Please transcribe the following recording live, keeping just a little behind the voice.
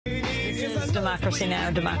is Democracy Now!,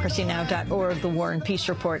 democracynow.org, The War and Peace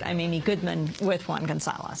Report. I'm Amy Goodman with Juan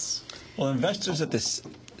Gonzalez. Well, investors at the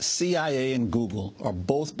CIA and Google are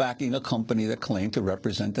both backing a company that claimed to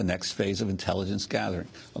represent the next phase of intelligence gathering,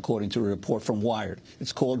 according to a report from Wired.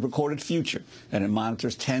 It's called Recorded Future, and it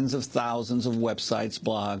monitors tens of thousands of websites,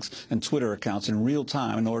 blogs, and Twitter accounts in real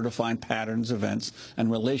time in order to find patterns, events, and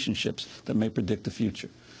relationships that may predict the future.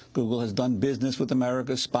 Google has done business with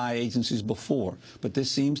America's spy agencies before, but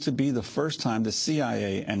this seems to be the first time the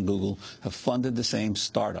CIA and Google have funded the same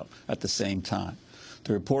startup at the same time.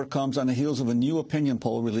 The report comes on the heels of a new opinion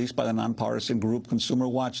poll released by the nonpartisan group Consumer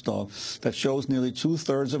Watchdog that shows nearly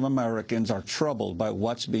two-thirds of Americans are troubled by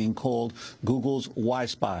what's being called Google's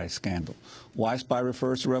Wi-Spy scandal. Wi-Spy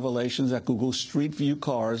refers to revelations that Google's Street View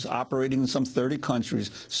cars operating in some 30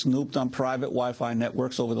 countries snooped on private Wi-Fi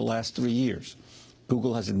networks over the last 3 years.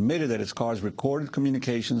 Google has admitted that its cars recorded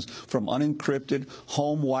communications from unencrypted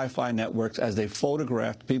home Wi-Fi networks as they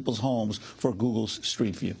photographed people's homes for Google's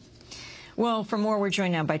Street View. Well, for more, we're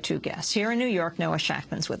joined now by two guests. Here in New York, Noah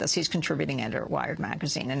Shachtman's with us. He's contributing editor at Wired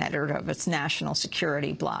magazine and editor of its national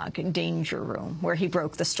security blog, Danger Room, where he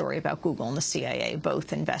broke the story about Google and the CIA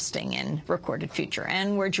both investing in Recorded Future.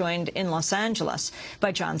 And we're joined in Los Angeles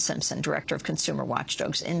by John Simpson, director of Consumer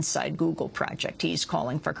Watchdog's Inside Google project. He's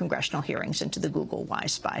calling for congressional hearings into the Google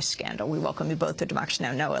Wi-Spy scandal. We welcome you both to Democracy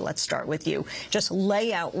Now! Noah, let's start with you. Just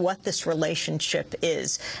lay out what this relationship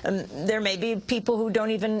is. There may be people who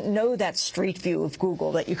don't even know that Street View of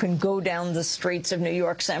Google, that you can go down the streets of New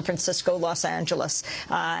York, San Francisco, Los Angeles,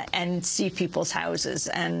 and see people's houses.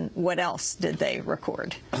 And what else did they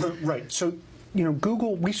record? Right. So, you know,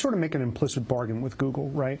 Google, we sort of make an implicit bargain with Google,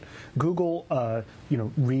 right? Google, you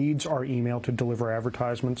know, reads our email to deliver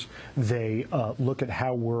advertisements. They look at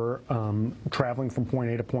how we're traveling from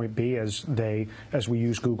point A to point B as we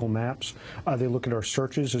use Google Maps. They look at our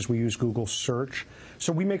searches as we use Google Search.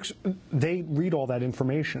 So they read all that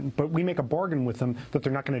information, but we make a bargain with them that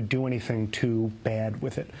they're not going to do anything too bad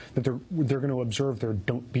with it, that they're going to observe their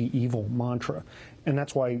 "don't be evil" mantra. And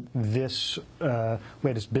that's why this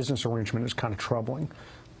latest business arrangement is kind of troubling.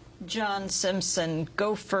 John Simpson,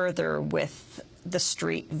 go further with the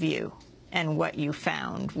Street View and what you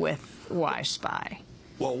found with Wi-Spy.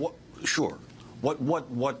 Well, sure. What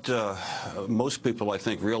most people, I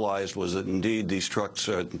think, realized was that indeed these trucks,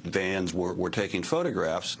 vans, were taking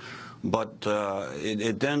photographs, but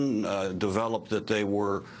it then developed that they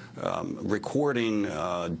were recording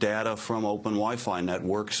data from open Wi-Fi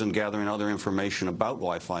networks and gathering other information about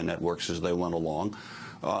Wi-Fi networks as they went along.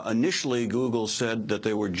 Initially, Google said that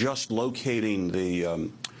they were just locating the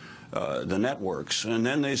networks, and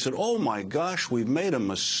then they said, "Oh my gosh, we've made a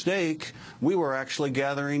mistake. We were actually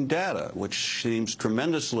gathering data," which seems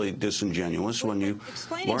tremendously disingenuous when you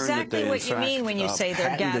explain exactly what you mean when you say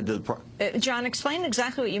they're gathering. John, explain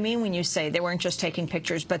exactly what you mean when you say they weren't just taking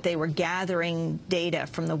pictures, but they were gathering data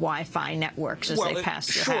from the Wi-Fi networks as they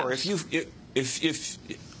passed your house. Sure.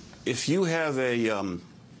 If you have a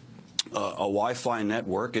Wi-Fi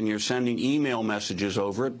network and you're sending email messages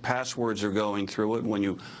over it, passwords are going through it when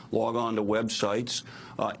you log on to websites,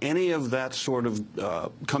 any of that sort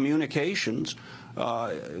of communications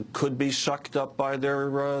could be sucked up by their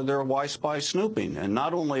Wi-Spy snooping. And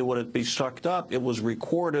not only would it be sucked up, it was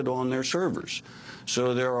recorded on their servers.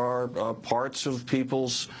 So there are parts of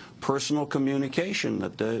people's personal communication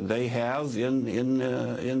that they have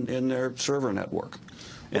in their server network.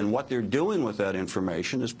 And what they're doing with that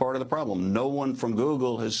information is part of the problem. No one from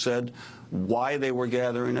Google has said why they were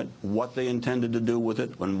gathering it, what they intended to do with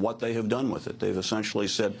it, and what they have done with it. They've essentially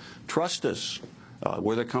said, trust us.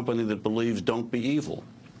 We're the company that believes don't be evil.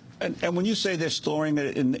 And when you say they're storing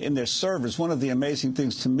it in their servers, one of the amazing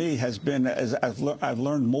things to me has been, as I've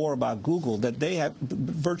learned more about Google, that they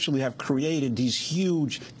virtually have created these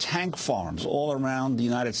huge tank farms all around the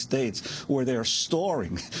United States where they're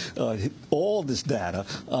storing all this data,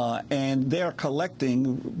 and they're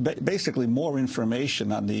collecting basically more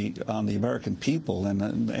information on the American people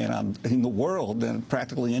and in the world than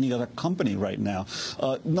practically any other company right now.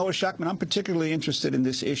 Noah Shachtman, I'm particularly interested in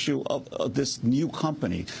this issue of this new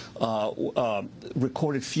company.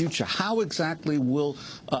 Recorded Future. How exactly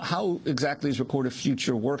is Recorded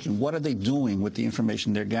Future working? What are they doing with the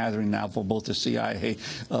information they're gathering now for both the CIA,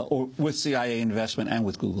 or with CIA investment and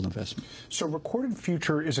with Google investment? So Recorded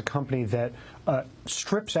Future is a company that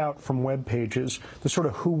strips out from web pages the sort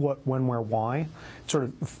of who, what, when, where, why, sort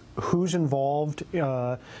of who's involved, you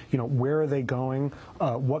know, where are they going,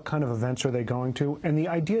 what kind of events are they going to, and the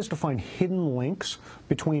idea is to find hidden links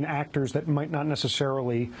between actors that might not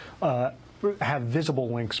necessarily have visible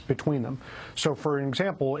links between them. So for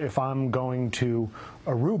example, if I'm going to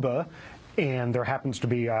Aruba and there happens to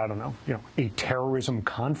be, I don't know, a terrorism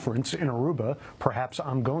conference in Aruba, perhaps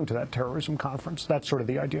I'm going to that terrorism conference. That's sort of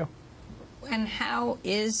the idea. And how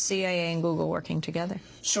is CIA and Google working together?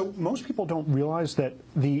 So most people don't realize that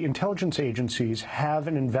the intelligence agencies have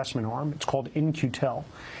an investment arm. It's called In-Q-Tel.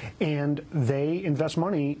 And they invest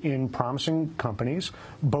money in promising companies,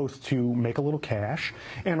 both to make a little cash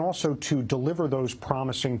and also to deliver those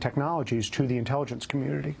promising technologies to the intelligence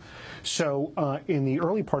community. So in the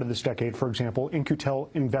early part of this decade, for example, In-Q-Tel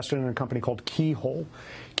invested in a company called Keyhole.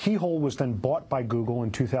 Keyhole was then bought by Google in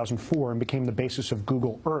 2004 and became the basis of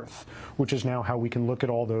Google Earth, which is now how we can look at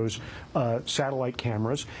all those satellite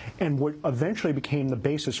cameras, and what eventually became the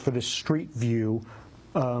basis for this Street View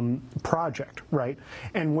project, right?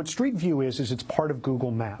 And what Street View is it's part of Google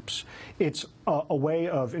Maps. It's a way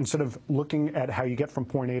of, instead of looking at how you get from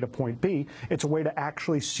point A to point B, it's a way to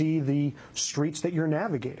actually see the streets that you're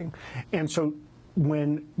navigating. And so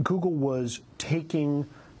when Google was taking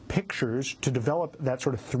pictures to develop that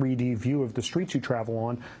sort of 3D view of the streets you travel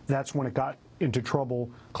on, that's when it got into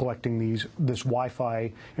trouble collecting this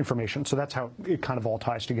Wi-Fi information. So that's how it kind of all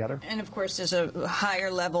ties together. And of course, there's a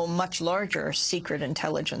higher level, much larger secret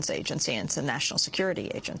intelligence agency, and it's a national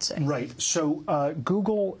security agency. Right. So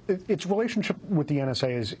Google, its relationship with the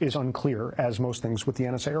NSA is unclear, as most things with the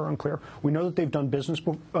NSA are unclear. We know that they've done business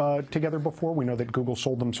together before. We know that Google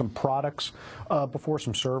sold them some products before,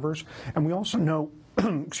 some servers. And we also know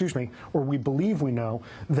excuse me, or we believe we know,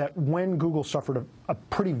 that when Google suffered a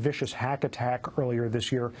pretty vicious hack attack earlier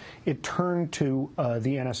this year, it turned to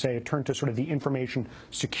the NSA, it turned to sort of the information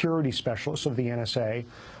security specialists of the NSA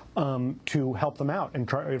to help them out and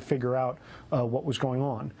try to figure out what was going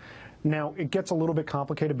on. Now, it gets a little bit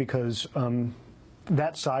complicated because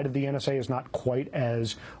that side of the NSA is not quite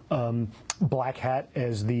as black hat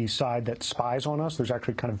as the side that spies on us. There's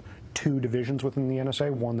actually kind of two divisions within the NSA,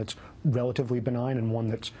 one that's relatively benign and one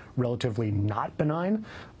that's relatively not benign.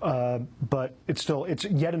 But it's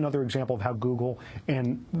yet another example of how Google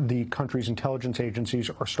and the country's intelligence agencies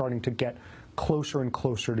are starting to get closer and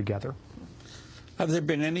closer together. Have there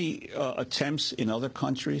been any attempts in other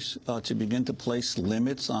countries to begin to place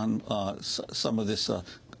limits on some of this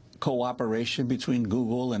cooperation between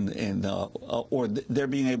Google or they're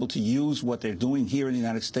being able to use what they're doing here in the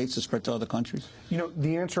United States to spread to other countries?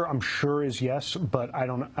 The answer, I'm sure, is yes, but I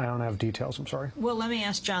don't have details. I'm sorry. Well, let me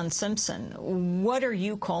ask John Simpson. What are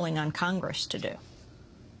you calling on Congress to do?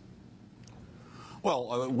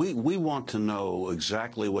 Well, we want to know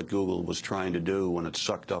exactly what Google was trying to do when it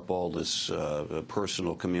sucked up all this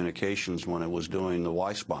personal communications when it was doing the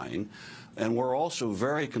Y-spying. And we're also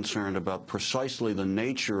very concerned about precisely the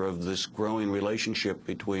nature of this growing relationship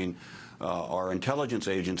between our intelligence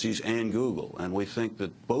agencies and Google. And we think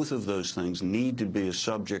that both of those things need to be a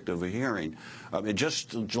subject of a hearing.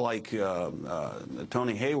 Just like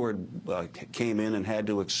Tony Hayward came in and had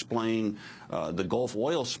to explain the Gulf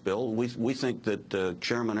oil spill, we think that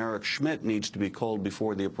Chairman Eric Schmidt needs to be called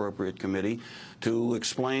before the appropriate committee to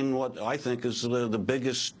explain what I think is the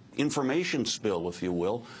biggest information spill, if you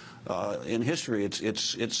will, in history.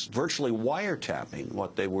 It's virtually wiretapping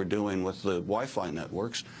what they were doing with the Wi-Fi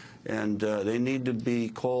networks, and they need to be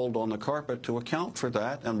called on the carpet to account for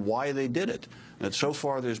that and why they did it. And so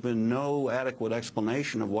far, there's been no adequate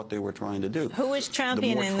explanation of what they were trying to do. Who is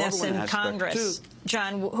championing this in Congress?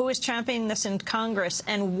 John, who is championing this in Congress,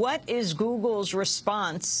 and what is Google's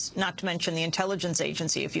response, not to mention the intelligence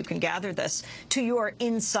agency, if you can gather this, to your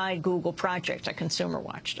Inside Google project, a consumer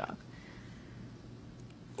watchdog?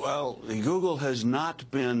 Well, Google has not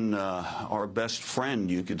been our best friend,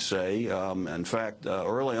 you could say. In fact,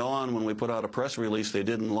 early on when we put out a press release they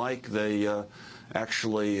didn't like, they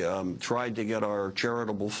actually tried to get our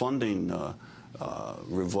charitable funding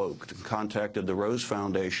revoked, contacted the Rose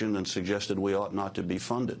Foundation and suggested we ought not to be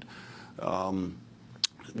funded,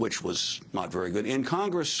 which was not very good. In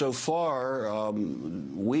Congress so far,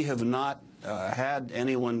 we have not had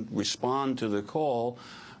anyone respond to the call.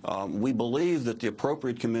 We believe that the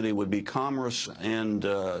appropriate committee would be Commerce and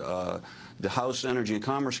the House Energy and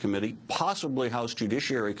Commerce Committee, possibly House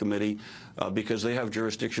Judiciary Committee, because they have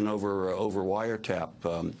jurisdiction over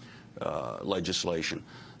wiretap legislation.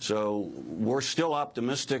 So we're still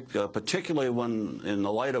optimistic, particularly when, in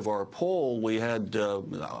the light of our poll, we had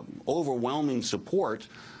overwhelming support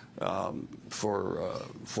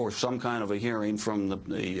for some kind of a hearing from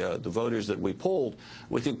the voters that we polled.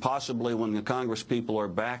 We think possibly when the Congress people are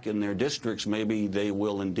back in their districts, maybe they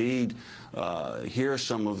will indeed hear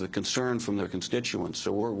some of the concern from their constituents.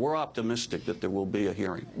 So we're optimistic that there will be a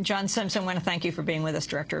hearing. John Simpson, I want to thank you for being with us,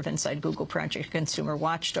 Director of Inside Google Project Consumer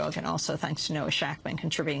Watchdog, and also thanks to Noah Shachtman,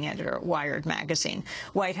 contributing editor at Wired magazine.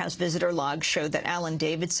 White House visitor logs showed that Alan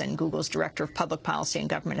Davidson, Google's Director of Public Policy and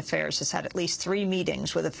Government Affairs, has had at least 3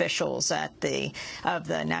 meetings with officials of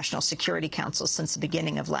the National Security Council since the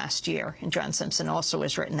beginning of last year. And John Simpson also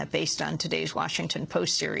has written that based on today's Washington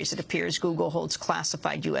Post series, it appears Google holds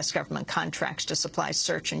classified U.S. government contracts to supply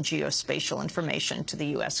search and geospatial information to the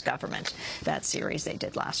U.S. government. That series they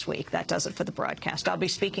did last week. That does it for the broadcast. I'll be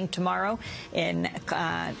speaking tomorrow in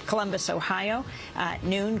Columbus, Ohio at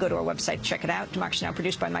noon. Go to our website, check it out. Democracy Now!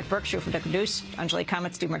 Produced by Mike Berkshire from Dr. Deuce, Anjali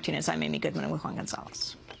Kamat, Steve Martinez. I'm Amy Goodman, and with Juan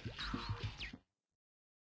Gonzalez.